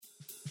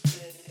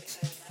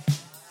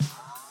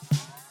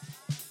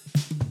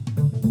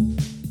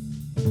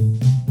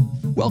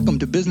Welcome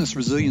to Business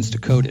Resilience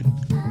Decoded,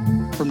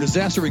 from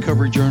Disaster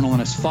Recovery Journal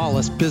and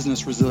Asfalis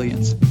Business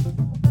Resilience.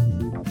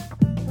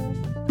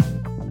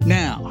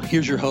 Now,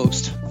 here's your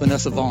host,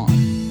 Vanessa Vaughn.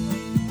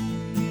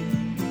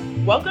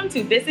 Welcome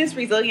to Business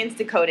Resilience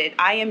Decoded.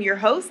 I am your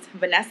host,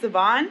 Vanessa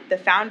Vaughn, the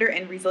founder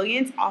and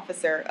resilience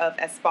officer of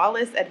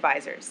Asfalis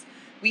Advisors.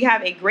 We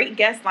have a great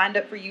guest lined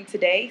up for you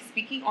today,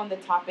 speaking on the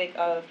topic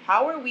of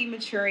how are we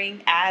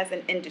maturing as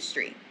an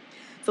industry.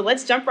 So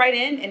let's jump right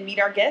in and meet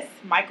our guest,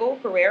 Michael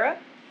Herrera,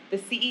 the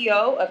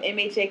CEO of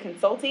MHA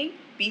Consulting,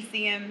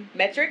 BCM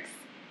Metrics,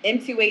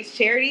 M2H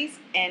Charities,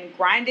 and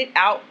Grind It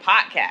Out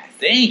Podcast.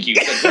 Thank you.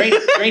 It's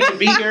great to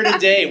be here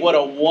today. What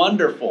a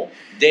wonderful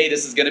day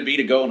this is going to be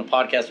to go on a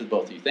podcast with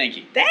both of you. Thank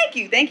you. Thank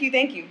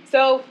you.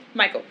 So,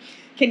 Michael,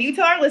 can you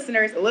tell our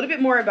listeners a little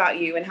bit more about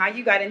you and how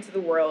you got into the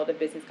world of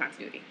business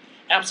continuity?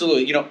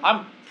 Absolutely. You know,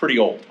 I'm pretty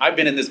old. I've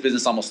been in this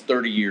business almost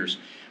 30 years.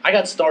 I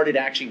got started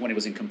actually when it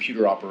was in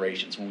computer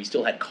operations, when we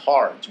still had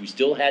cards. We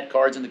still had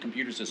cards in the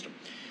computer system.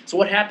 So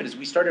what happened is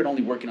we started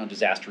only working on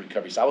disaster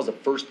recovery. So I was the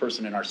first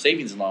person in our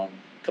savings loan,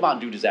 come out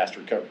and do disaster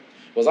recovery.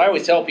 Well, as I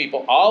always tell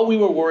people, all we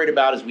were worried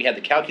about is we had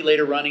the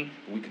calculator running,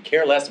 but we could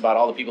care less about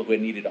all the people who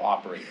had needed to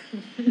operate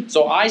it.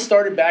 So I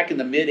started back in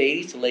the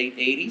mid-'80s to late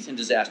 80s in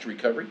disaster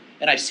recovery,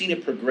 and I've seen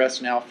it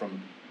progress now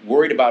from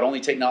worried about only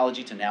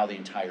technology to now the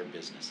entire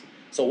business.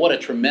 So what a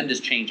tremendous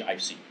change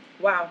I've seen.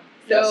 Wow.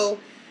 So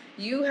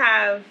You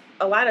have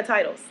a lot of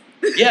titles.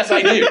 Yes,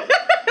 I do.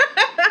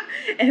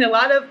 And a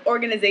lot of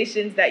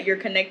organizations that you're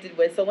connected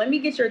with. So let me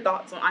get your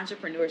thoughts on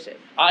entrepreneurship.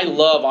 I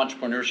love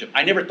entrepreneurship.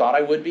 I never thought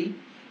I would be.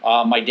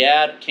 My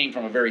dad came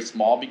from a very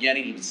small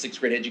beginning. He was 6th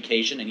grade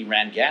education and he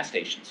ran gas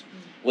stations.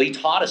 Well, he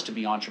taught us to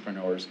be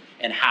entrepreneurs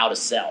and how to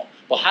sell.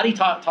 Well, how he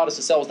taught us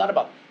to sell was not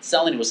about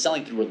selling, it was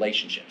selling through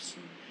relationships.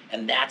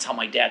 And that's how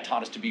my dad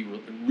taught us to be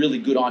really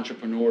good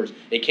entrepreneurs.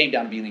 It came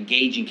down to being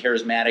engaging,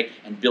 charismatic,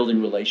 and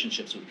building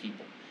relationships with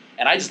people.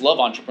 And I just love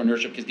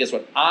entrepreneurship because guess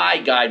what? I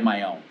guide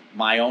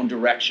my own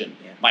direction,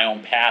 my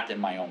own path, and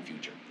my own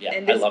future. Yeah,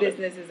 and this I love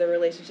business is a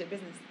relationship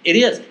business. It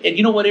is. And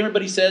you know what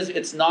everybody says?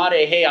 It's not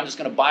hey, I'm just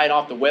going to buy it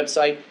off the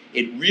website.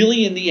 It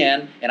really, in the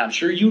end, and I'm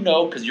sure you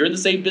know because you're in the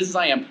same business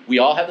I am, we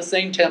all have the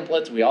same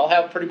templates. We all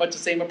have pretty much the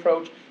same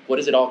approach. What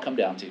does it all come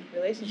down to?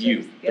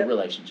 Relationships. The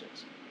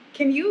relationships.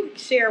 Can you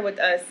share with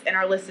us and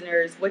our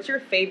listeners what your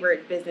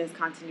favorite business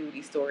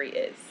continuity story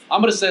is?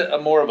 I'm going to say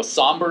more of a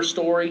somber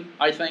story,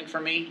 I think,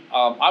 for me.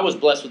 I was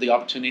blessed with the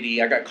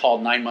opportunity. I got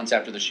called 9 months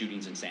after the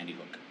shootings in Sandy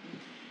Hook.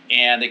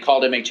 And they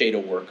called MHA to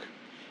work.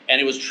 And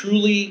it was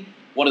truly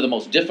one of the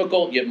most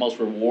difficult yet most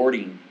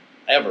rewarding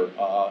ever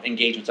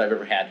engagements I've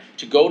ever had.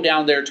 To go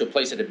down there to a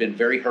place that had been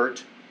very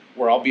hurt,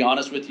 where I'll be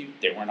honest with you,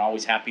 they weren't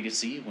always happy to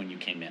see you when you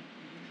came in.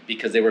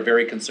 Because they were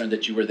very concerned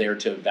that you were there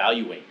to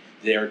evaluate,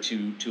 there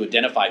to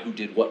identify who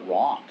did what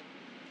wrong.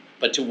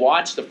 But to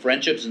watch the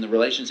friendships and the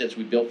relationships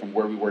we built from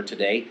where we were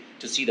today,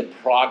 to see the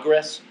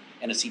progress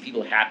and to see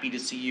people happy to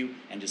see you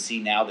and to see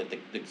now that the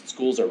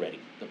schools are ready,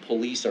 the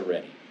police are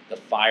ready, the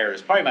fire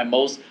is probably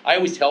I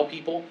always tell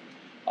people,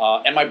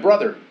 and my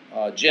brother,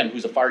 Jim,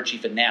 who's a fire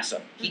chief at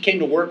NASA, he came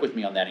to work with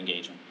me on that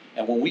engagement.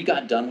 And when we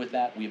got done with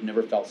that, we have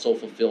never felt so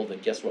fulfilled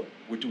that guess what,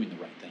 we're doing the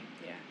right thing.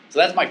 Yeah. So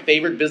that's my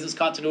favorite business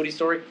continuity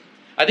story.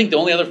 I think the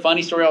only other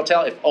funny story I'll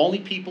tell, if only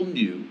people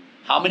knew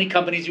how many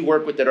companies you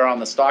work with that are on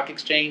the stock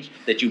exchange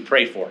that you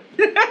pray for.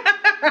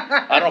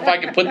 I don't know if I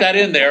can put that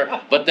in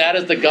there, but that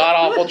is the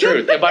god-awful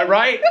truth. Am I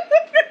right?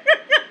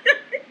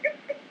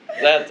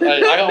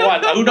 I don't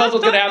want. Who knows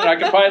what's going to happen? I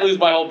could probably lose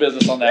my whole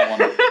business on that one.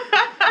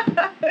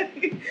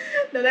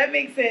 No, that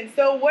makes sense.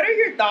 So what are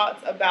your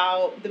thoughts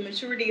about the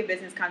maturity of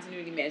business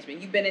continuity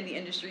management? You've been in the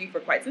industry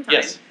for quite some time.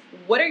 Yes.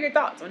 What are your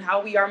thoughts on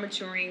how we are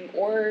maturing,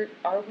 or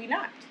are we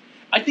not?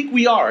 I think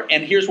we are.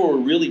 And here's where we're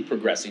really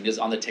progressing is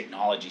on the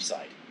technology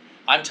side.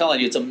 I'm telling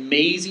you, it's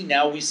amazing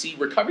now we see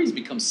recovery's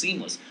become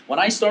seamless. When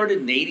I started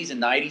in the 80s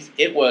and 90s,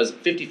 it was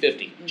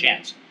 50-50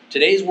 chance.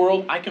 Today's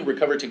world, I can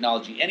recover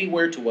technology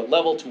anywhere, to what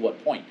level, to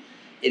what point.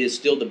 It is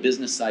still the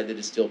business side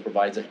that still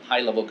provides a high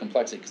level of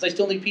complexity because I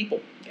still need people.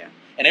 Yeah.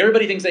 And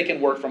everybody thinks they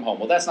can work from home.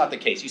 Well, that's not the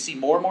case. You see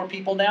more and more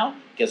people now,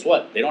 guess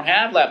what? They don't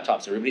have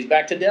laptops. Everybody's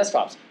back to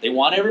desktops. They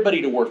want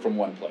everybody to work from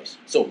one place.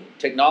 So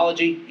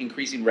technology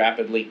increasing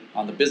rapidly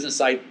on the business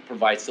side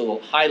provides still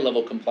a high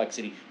level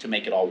complexity to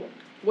make it all work.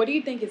 What do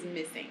you think is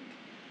missing?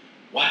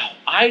 Wow,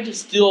 I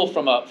just still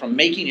from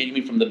making it, you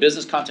mean from the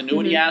business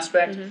continuity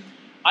aspect,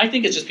 I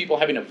think it's just people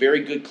having a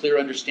very good, clear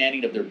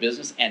understanding of their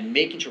business and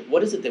making sure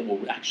what is it that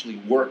will actually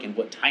work and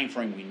what time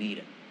frame we need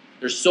it.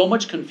 There's so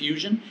much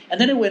confusion,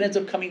 and then it ends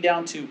up coming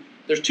down to,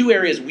 there's 2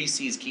 areas we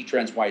see as key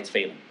trends why it's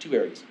failing. 2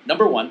 areas.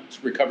 Number 1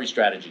 is recovery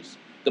strategies.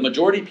 The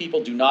majority of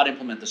people do not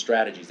implement the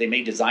strategies. They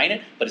may design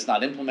it, but it's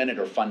not implemented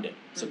or funded.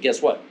 So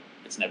guess what?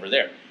 It's never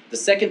there. The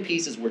second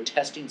piece is we're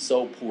testing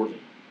so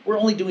poorly. We're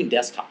only doing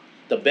desktop.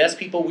 The best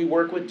people we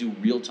work with do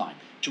real time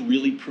to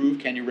really prove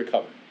can you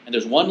recover. And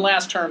there's one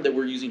last term that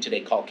we're using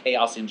today called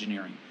chaos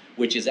engineering,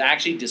 which is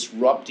actually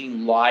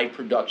disrupting live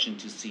production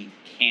to see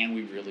can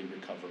we really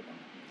recover or not.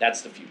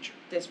 That's the future.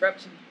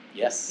 Disruption.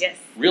 Yes. Yes.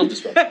 Real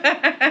disruption.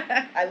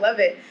 I love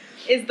it.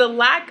 Is the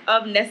lack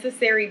of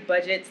necessary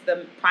budgets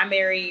the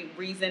primary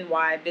reason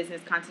why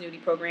business continuity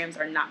programs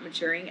are not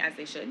maturing as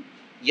they should?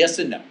 Yes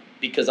and no.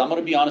 Because I'm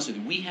going to be honest with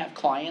you, we have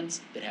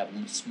clients that have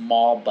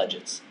small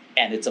budgets,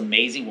 and it's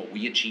amazing what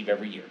we achieve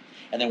every year.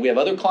 And then we have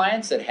other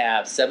clients that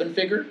have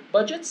 7-figure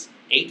budgets,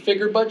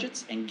 8-figure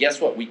budgets, and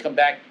guess what? We come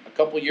back a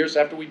couple of years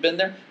after we've been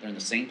there, they're in the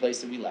same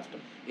place that we left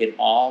them. It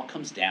all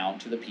comes down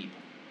to the people.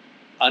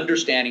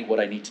 Understanding what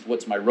I need to,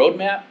 what's my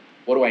roadmap,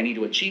 what do I need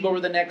to achieve over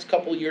the next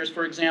couple of years,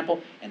 for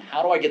example, and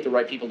how do I get the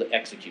right people to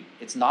execute?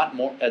 It's not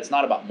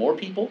about more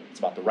people, it's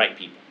about the right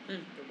people.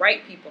 The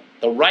right people.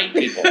 The right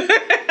people.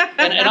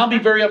 and I'll be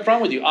very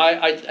upfront with you.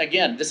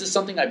 Again, this is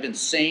something I've been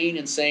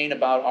saying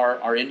about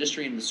our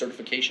industry and the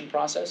certification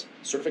process.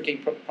 The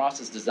certification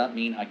process does not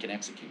mean I can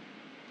execute.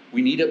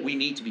 We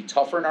need to be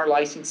tougher in our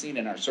licensing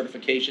and our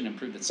certification and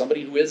prove that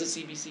somebody who is a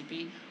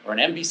CBCP or an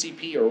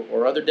MBCP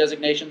or other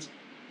designations,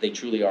 they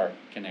truly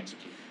can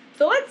execute.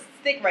 So let's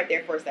stick right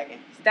there for a second.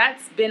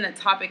 That's been a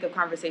topic of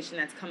conversation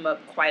that's come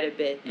up quite a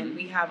bit, and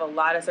we have a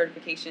lot of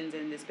certifications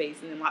in this space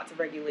and then lots of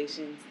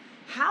regulations.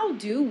 How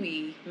do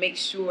we make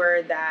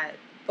sure that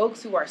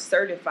folks who are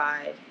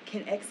certified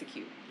can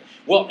execute?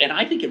 Well, and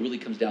I think it really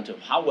comes down to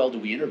how well do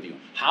we interview?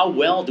 How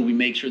well do we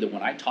make sure that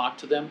when I talk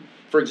to them,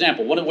 for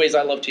example, one of the ways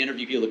I love to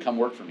interview people to come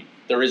work for me,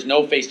 there is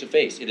no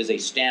face-to-face. It is a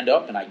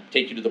stand-up, and I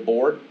take you to the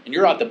board, and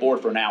you're at the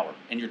board for an hour,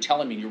 and you're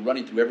telling me, you're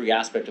running through every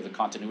aspect of the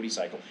continuity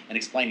cycle and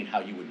explaining how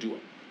you would do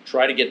it.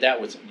 Try to get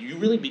that with, you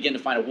really begin to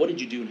find out what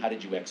did you do and how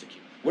did you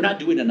execute. We're not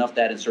doing enough of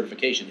that in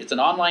certification. It's an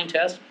online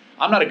test.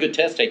 I'm not a good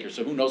test taker,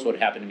 so who knows what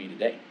happened to me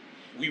today.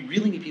 We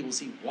really need people to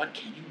see, what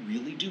can you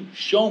really do?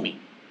 Show me.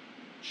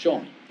 Show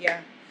me.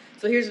 Yeah.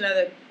 So here's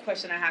another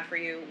question I have for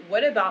you.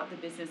 What about the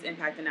business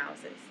impact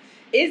analysis?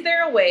 Is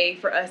there a way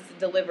for us to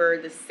deliver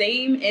the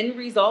same end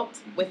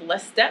result with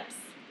less steps,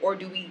 or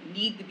do we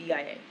need the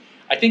BIA?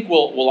 I think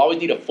we'll always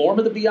need a form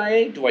of the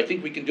BIA. Do I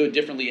think we can do it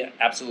differently?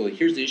 Absolutely.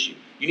 Here's the issue.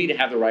 You need to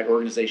have the right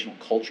organizational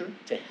culture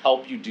to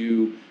help you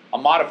do a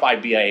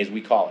modified BIA, as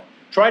we call it.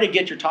 Try to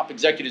get your top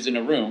executives in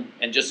a room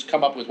and just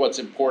come up with what's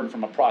important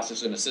from a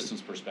process and a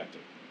systems perspective.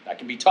 That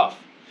can be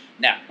tough.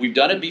 Now, we've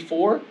done it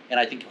before, and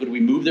I think could we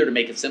move there to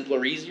make it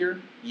simpler,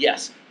 easier?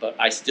 Yes, but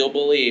I still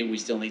believe we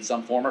still need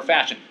some form or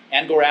fashion.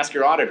 And go ask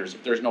your auditors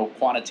if there's no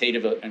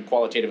quantitative and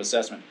qualitative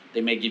assessment. They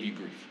may give you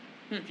grief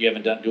if you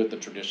haven't do it the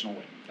traditional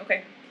way.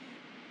 Okay.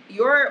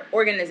 Your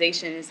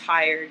organization is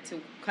hired to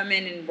come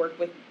in and work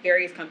with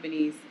various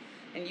companies,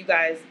 and you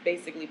guys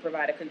basically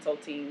provide a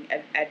consulting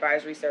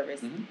advisory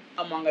service,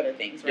 among other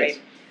things, right? Yes.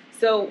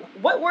 So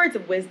what words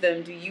of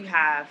wisdom do you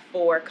have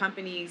for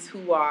companies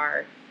who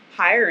are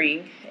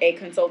hiring a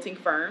consulting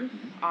firm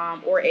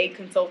or a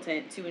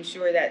consultant to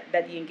ensure that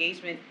the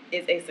engagement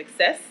is a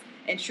success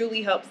and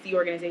truly helps the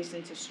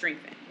organization to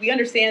strengthen? We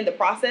understand the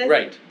process.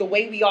 Right. The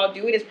way we all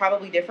do it is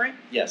probably different.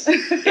 Yes,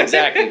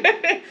 exactly.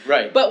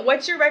 Right. But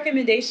what's your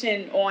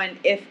recommendation on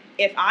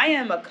if I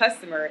am a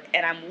customer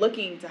and I'm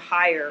looking to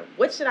hire,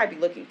 what should I be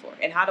looking for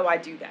and how do I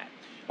do that?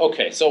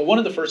 Okay, so one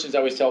of the first things I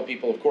always tell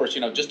people, of course,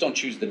 just don't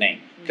choose the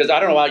name. Because I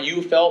don't know how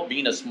you felt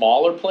being a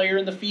smaller player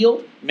in the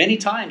field. Many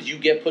times you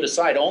get put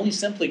aside only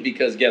simply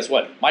because, guess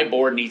what? My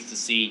board needs to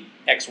see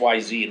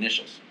XYZ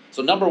initials.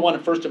 So number one,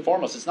 and first and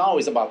foremost, it's not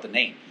always about the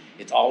name.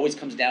 It always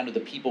comes down to the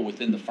people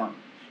within the firm.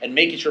 And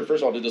making sure,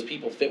 first of all, do those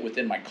people fit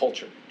within my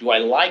culture? Do I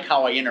like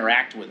how I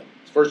interact with them?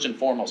 First and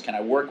foremost, can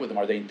I work with them?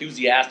 Are they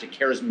enthusiastic,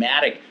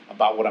 charismatic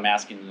about what I'm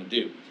asking them to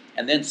do?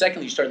 And then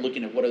secondly, you start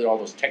looking at what are all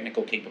those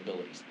technical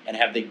capabilities and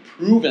have they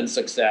proven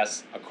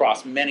success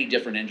across many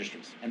different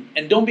industries.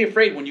 And don't be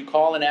afraid when you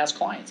call and ask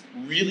clients.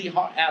 Really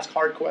ask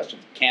hard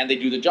questions. Can they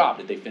do the job?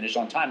 Did they finish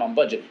on time, on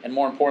budget? And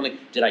more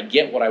importantly, did I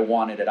get what I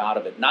wanted out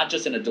of it? Not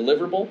just in a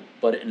deliverable,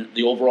 but in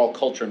the overall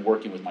culture and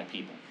working with my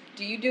people.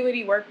 Do you do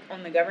any work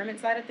on the government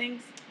side of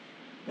things?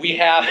 We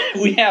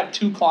have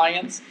 2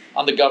 clients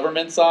on the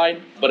government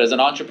side, but as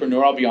an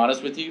entrepreneur, I'll be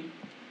honest with you,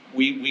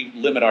 we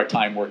limit our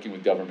time working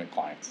with government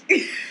clients.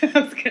 I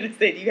was going to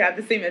say, do you have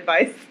the same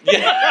advice?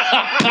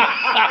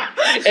 Yeah.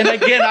 And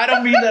again, I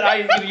don't mean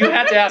that you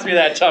had to ask me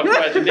that tough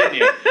question, didn't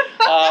you?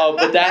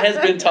 But that has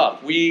been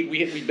tough.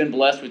 We've been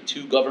blessed with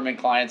 2 government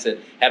clients that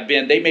have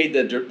been, they made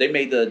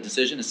the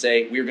decision to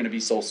say, we're going to be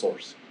sole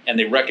source. And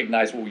they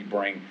recognize what we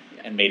bring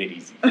and made it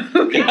easy.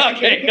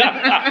 Okay.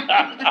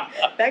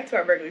 Back to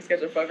our regularly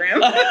scheduled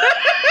program.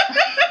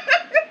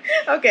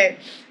 Okay.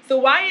 So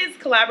why is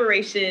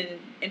collaboration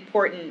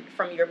important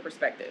from your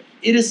perspective?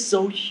 It is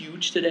so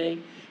huge today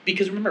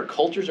because remember,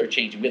 cultures are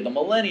changing. We have the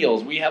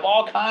millennials. We have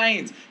all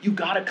kinds. You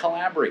got to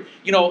collaborate.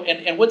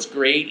 And what's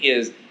great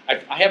is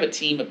I have a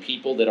team of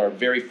people that are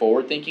very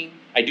forward thinking.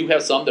 I do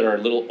have some that are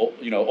a little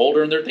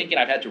older in their thinking.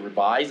 I've had to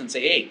revise and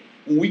say, hey,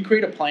 when we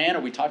create a plan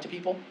or we talk to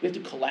people, we have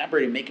to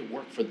collaborate and make it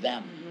work for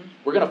them.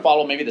 We're going to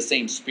follow maybe the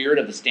same spirit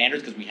of the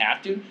standards because we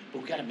have to,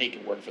 but we got to make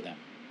it work for them.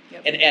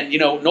 Yep. And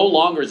no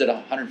longer is it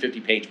a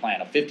 150-page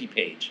plan, a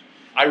 50-page.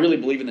 I really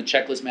believe in the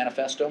checklist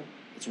manifesto.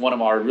 It's one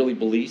of our really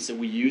beliefs that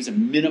we use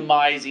in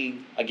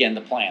minimizing, again, the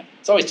plan.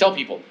 So I always tell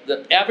people,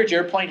 the average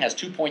airplane has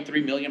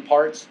 2.3 million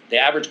parts. The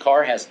average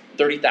car has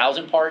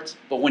 30,000 parts.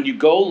 But when you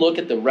go look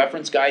at the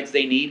reference guides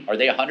they need, are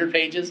they 100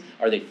 pages?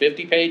 Are they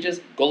 50 pages?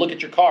 Go look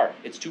at your car.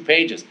 It's 2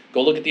 pages.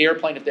 Go look at the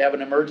airplane if they have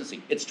an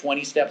emergency. It's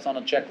 20 steps on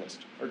a checklist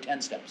or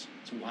 10 steps.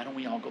 So why don't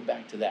we all go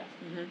back to that?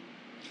 Mm-hmm.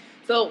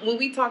 So when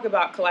we talk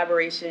about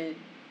collaboration,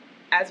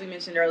 as we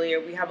mentioned earlier,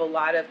 we have a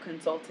lot of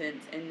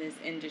consultants in this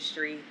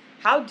industry.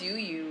 How do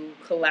you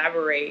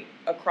collaborate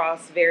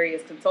across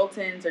various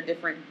consultants or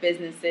different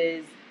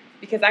businesses?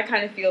 Because I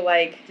kind of feel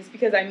like just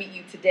because I meet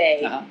you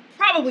today,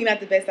 probably not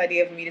the best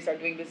idea for me to start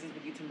doing business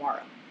with you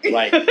tomorrow.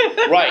 Right.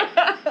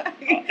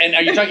 And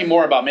are you talking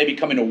more about maybe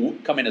come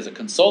in as a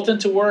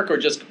consultant to work or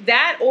just...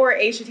 That or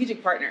a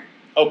strategic partner.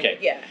 Okay.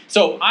 Yeah.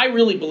 So I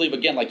really believe,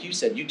 again, like you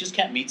said, you just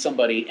can't meet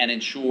somebody and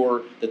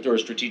ensure that they're a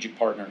strategic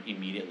partner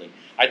immediately.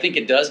 I think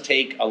it does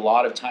take a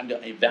lot of time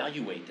to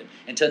evaluate them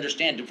and to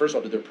understand, first of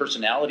all, do their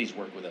personalities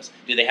work with us?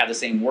 Do they have the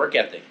same work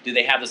ethic? Do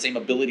they have the same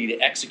ability to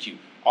execute?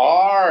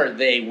 Are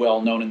they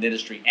well known in the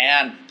industry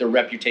and their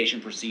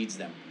reputation precedes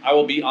them? I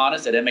will be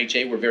honest, at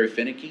MHA, we're very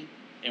finicky,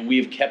 and we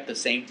have kept the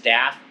same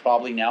staff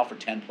probably now for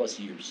 10 plus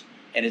years.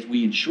 And as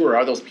we ensure,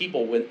 are those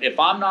people, if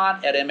I'm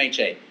not at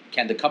MHA,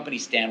 can the company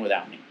stand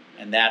without me?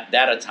 And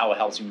that's how it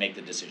helps you make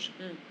the decision.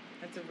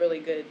 That's a really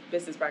good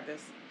business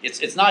practice.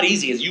 It's not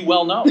easy, as you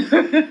well know.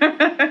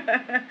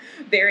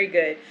 Very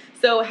good.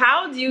 So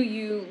how do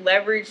you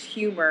leverage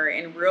humor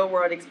in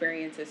real-world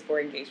experiences for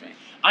engagement?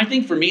 I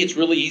think for me, it's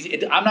really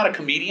easy. I'm not a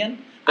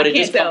comedian, but I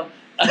can't tell.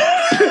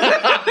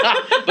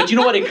 But you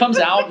know what? It comes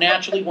out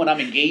naturally when I'm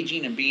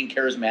engaging and being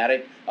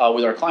charismatic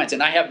with our clients.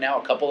 And I have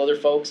now a couple other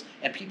folks,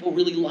 and people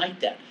really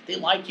like that. They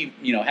like you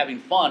having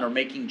fun or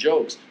making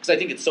jokes, because I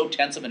think it's so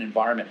tense of an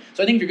environment.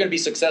 So I think if you're going to be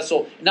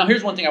successful, now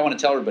here's one thing I want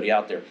to tell everybody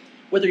out there.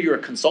 Whether you're a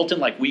consultant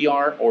like we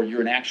are, or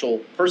you're an actual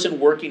person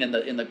working in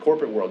the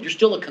corporate world, you're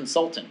still a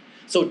consultant.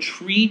 So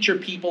treat your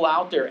people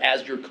out there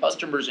as your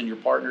customers and your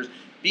partners.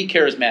 Be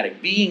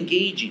charismatic, be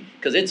engaging,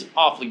 because it's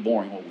awfully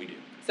boring what we do.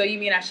 So you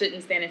mean I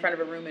shouldn't stand in front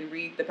of a room and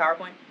read the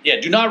PowerPoint? Yeah,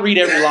 do not read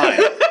every line.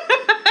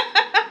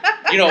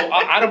 I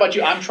don't know about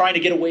you, I'm trying to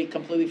get away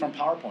completely from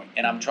PowerPoint,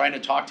 and I'm trying to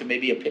talk to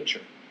maybe a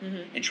picture,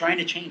 and trying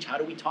to change how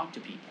do we talk to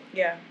people.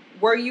 Yeah.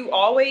 Were you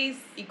always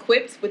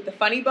equipped with the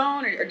funny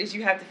bone, or did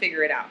you have to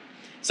figure it out?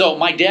 So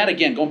my dad,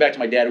 again, going back to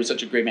my dad, who was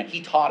such a great man,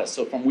 he taught us.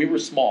 So from we were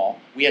small,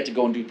 we had to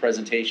go and do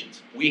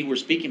presentations. We were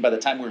speaking by the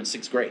time we were in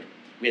 6th grade.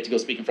 We had to go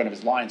speak in front of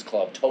his Lions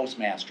Club,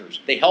 Toastmasters.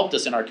 They helped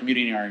us in our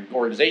community and our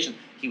organization.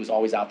 He was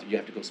always out there. You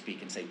have to go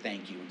speak and say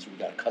thank you. And so we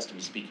got accustomed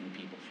to speaking to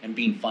people and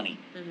being funny.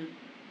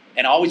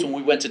 And always when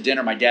we went to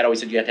dinner, my dad always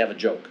said you had to have a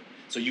joke.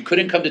 So you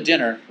couldn't come to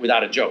dinner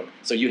without a joke.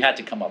 So you had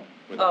to come up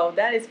with it. Oh,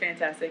 that is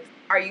fantastic.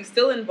 Are you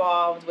still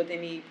involved with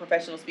any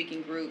professional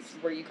speaking groups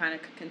where you kind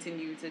of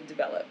continue to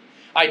develop?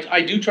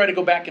 I do try to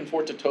go back and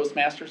forth to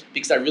Toastmasters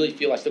because I really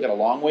feel I still got a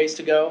long ways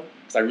to go,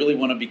 because I really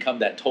want to become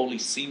that totally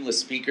seamless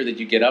speaker that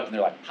you get up and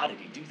they're like, how did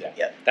he do that?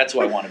 Yeah. That's who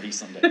I want to be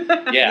someday.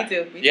 Yeah. Me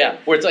too. Yeah.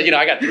 Where it's like,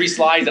 I got 3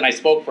 slides and I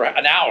spoke for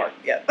an hour.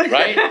 Yeah.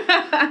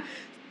 Right?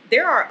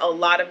 There are a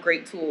lot of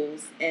great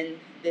tools in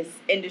this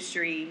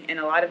industry and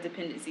a lot of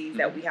dependencies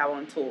that we have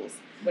on tools.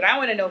 What I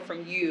want to know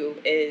from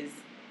you is,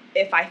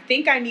 if I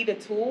think I need a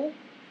tool,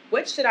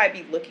 what should I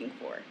be looking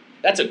for?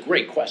 That's a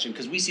great question,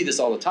 because we see this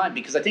all the time,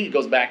 because I think it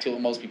goes back to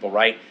what most people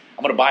write.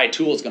 I'm going to buy a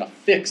tool that's going to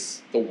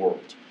fix the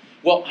world.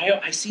 Well,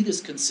 I see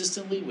this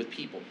consistently with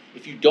people.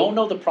 If you don't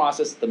know the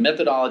process, the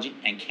methodology,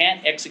 and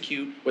can't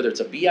execute, whether it's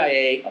a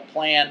BIA, a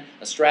plan,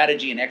 a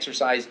strategy, an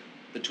exercise,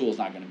 the tool is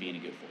not going to be any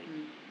good for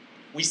you.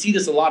 We see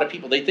this a lot of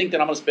people. They think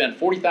that I'm going to spend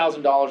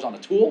 $40,000 on a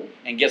tool,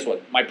 and guess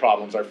what? My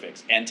problems are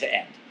fixed end to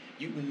end.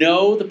 You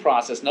know the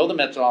process, know the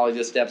methodology,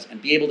 the steps,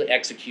 and be able to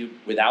execute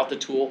without the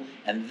tool,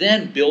 and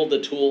then build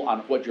the tool on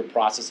what your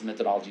process,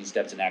 methodology,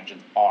 steps, and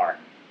actions are.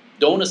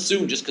 Don't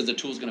assume just because the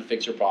tool is going to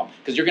fix your problem,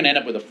 because you're going to end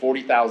up with a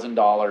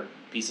 $40,000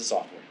 piece of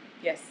software.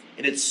 Yes.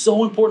 And it's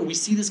so important. We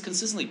see this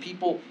consistently.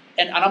 People,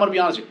 and I'm going to be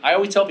honest with you, I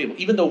always tell people,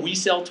 even though we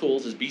sell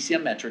tools as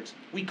BCM Metrics,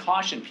 we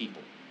caution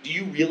people. Do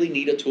you really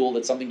need a tool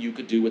that's something you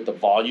could do with the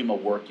volume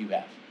of work you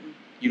have?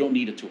 You don't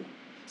need a tool.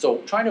 So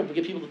trying to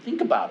get people to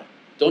think about it.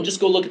 Don't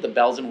just go look at the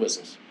bells and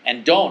whistles.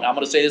 And I'm going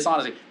to say this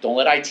honestly, don't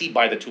let IT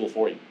buy the tool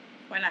for you.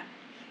 Why not?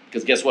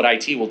 Because guess what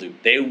IT will do?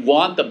 They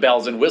want the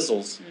bells and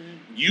whistles.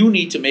 You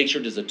need to make sure,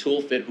 does the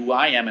tool fit who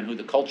I am and who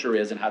the culture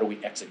is and how do we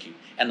execute?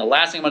 And the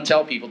last thing I'm going to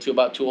tell people too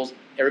about tools,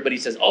 everybody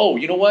says, oh,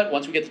 you know what?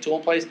 Once we get the tool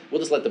in place, we'll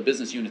just let the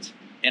business units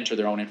enter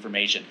their own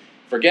information.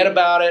 Forget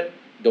about it.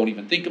 Don't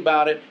even think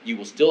about it. You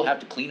will still have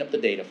to clean up the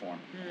data for them.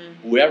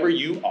 Whoever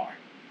you are.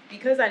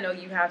 Because I know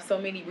you have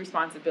so many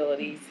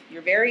responsibilities,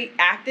 you're very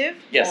active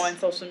on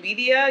social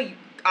media. You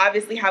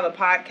obviously have a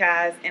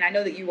podcast, and I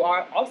know that you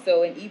are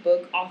also an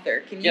ebook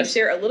author. Can you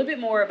share a little bit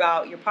more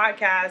about your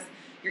podcast,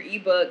 your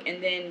ebook,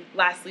 and then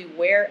lastly,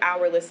 where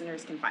our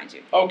listeners can find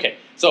you. Okay,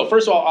 so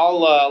first of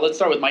all, let's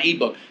start with my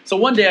ebook. So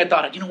one day I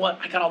thought, you know what,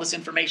 I got all this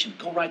information,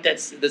 go write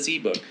this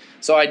ebook.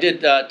 So I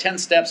did 10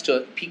 steps to a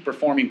peak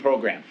performing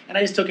program, and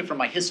I just took it from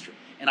my history.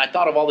 And I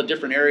thought of all the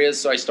different areas,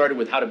 so I started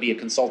with how to be a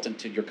consultant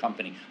to your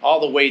company, all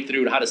the way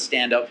through to how to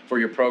stand up for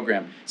your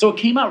program. So it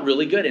came out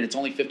really good, and it's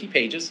only 50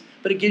 pages,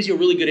 but it gives you a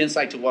really good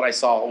insight to what I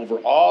saw over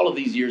all of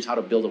these years, how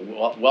to build a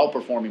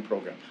well-performing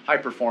program,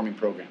 high-performing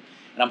program.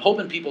 And I'm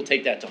hoping people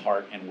take that to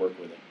heart and work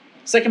with it.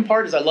 Second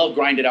part is I love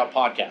Grind It Out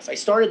podcasts. I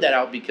started that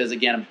out because,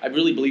 again, I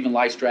really believe in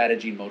life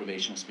strategy and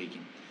motivational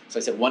speaking. So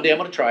I said, one day I'm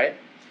going to try it.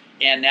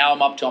 And now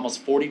I'm up to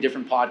almost 40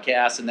 different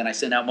podcasts, and then I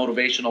send out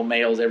motivational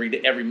mails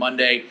every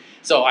Monday.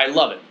 So I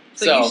love it.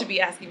 So you should be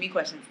asking me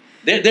questions.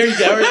 There you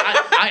go.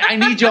 I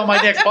need you on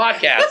my next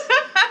podcast.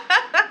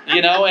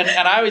 And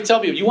I always tell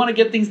people, you want to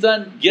get things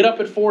done, get up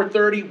at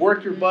 4:30,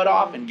 work your butt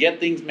off, and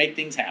make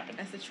things happen.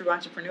 That's a true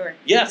entrepreneur.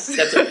 Yes,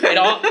 that's it.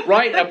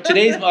 Right.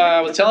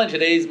 I was telling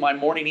today's my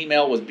morning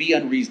email was be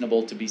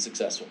unreasonable to be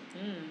successful.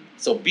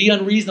 So be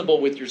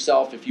unreasonable with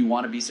yourself if you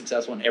want to be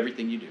successful in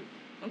everything you do.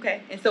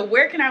 Okay. And so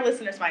where can our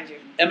listeners find you?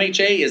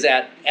 MHA is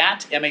at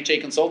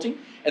MHA Consulting.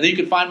 And then you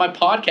can find my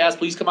podcast.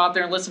 Please come out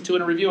there and listen to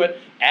it and review it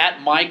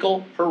at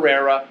Michael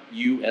Herrera,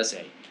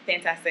 USA.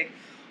 Fantastic.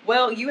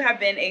 Well, you have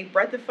been a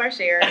breath of fresh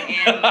air.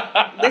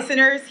 And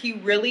listeners, he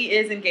really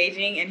is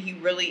engaging and he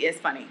really is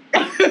funny.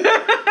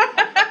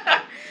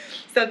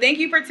 So thank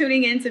you for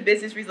tuning in to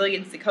Business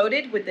Resilience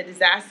Decoded with the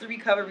Disaster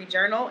Recovery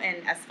Journal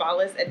and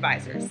Asfalis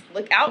Advisors.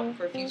 Look out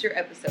for future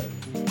episodes.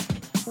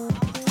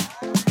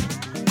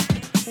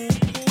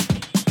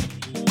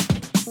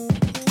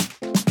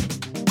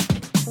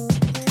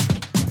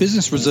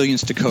 Business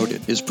Resilience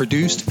Decoded is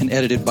produced and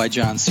edited by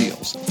John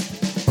Seals.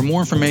 For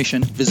more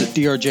information, visit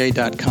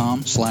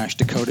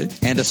drj.com/decoded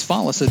and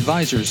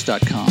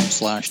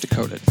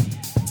asfalisadvisors.com/decoded.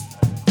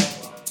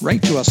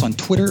 Write to us on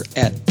Twitter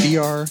at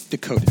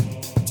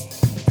 @drdecoded.